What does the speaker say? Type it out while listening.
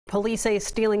Police say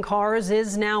stealing cars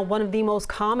is now one of the most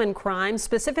common crimes,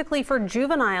 specifically for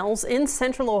juveniles in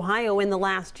Central Ohio in the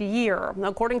last year.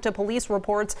 According to police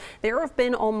reports, there have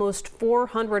been almost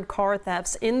 400 car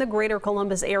thefts in the greater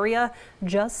Columbus area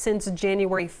just since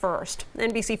January 1st.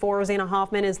 NBC4's Anna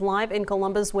Hoffman is live in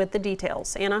Columbus with the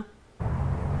details. Anna?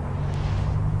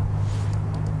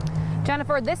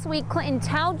 Jennifer, this week Clinton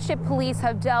Township police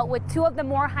have dealt with two of the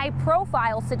more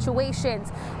high-profile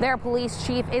situations. Their police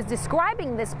chief is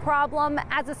describing this problem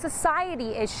as a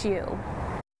society issue.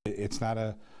 It's not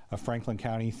a Franklin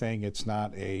County thing. It's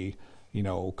not a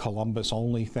Columbus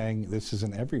only thing. This is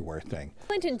an everywhere thing.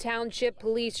 Clinton Township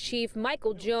Police Chief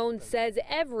Michael Jones says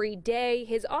every day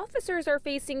his officers are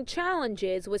facing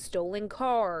challenges with stolen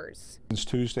cars. Since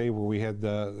Tuesday, where we had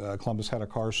Columbus had a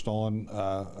car stolen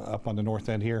up on the north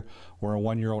end here, where a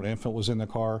 1-year-old infant was in the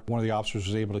car. One of the officers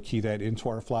was able to key that into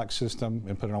our FLAC system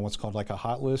and put it on what's called like a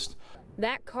hot list.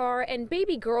 That car and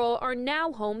baby girl are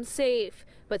now home safe,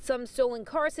 but some stolen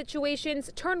car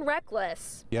situations turn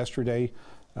reckless. Yesterday,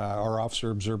 our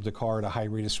officer observed the car at a high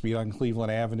rate of speed on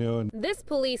Cleveland Avenue. And this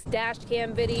police dash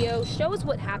cam video shows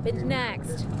what happened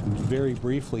next. Very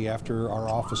briefly after our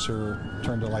officer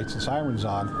turned the lights and sirens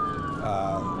on,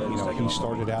 he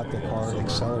started out, the car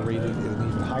accelerated at an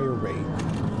even higher rate,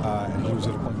 and he was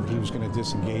at a point where he was going to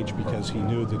disengage because he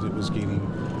knew that it was getting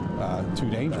too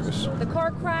dangerous. The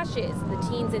car crashes. The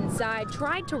teens inside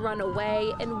tried to run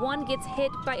away, and one gets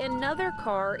hit by another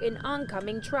car in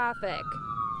oncoming traffic.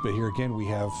 But here again, we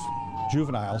have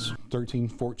juveniles, 13,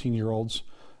 14-year-olds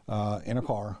in a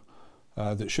car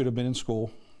that should have been in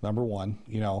school, number one,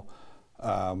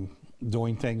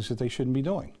 doing things that they shouldn't be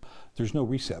doing. There's no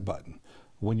reset button.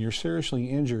 When you're seriously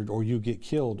injured or you get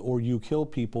killed or you kill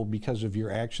people because of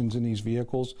your actions in these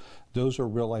vehicles, those are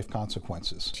real-life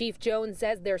consequences. Chief Jones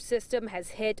says their system has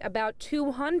hit about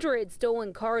 200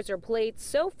 stolen cars or plates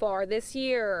so far this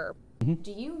year.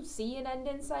 Do you see an end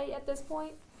in sight at this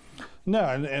point? No,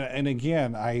 and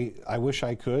again, I wish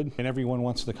I could, and everyone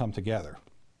wants to come together.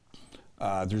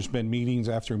 There's been meetings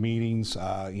after meetings,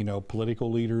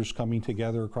 political leaders coming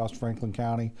together across Franklin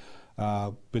County,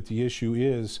 but the issue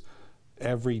is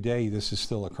every day this is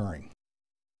still occurring.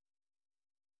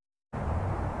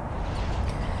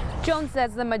 Jones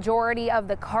says the majority of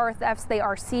the car thefts they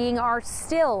are seeing are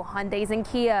still Hyundais and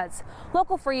Kias.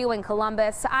 Local for you in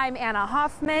Columbus, I'm Anna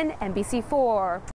Hoffman, NBC4.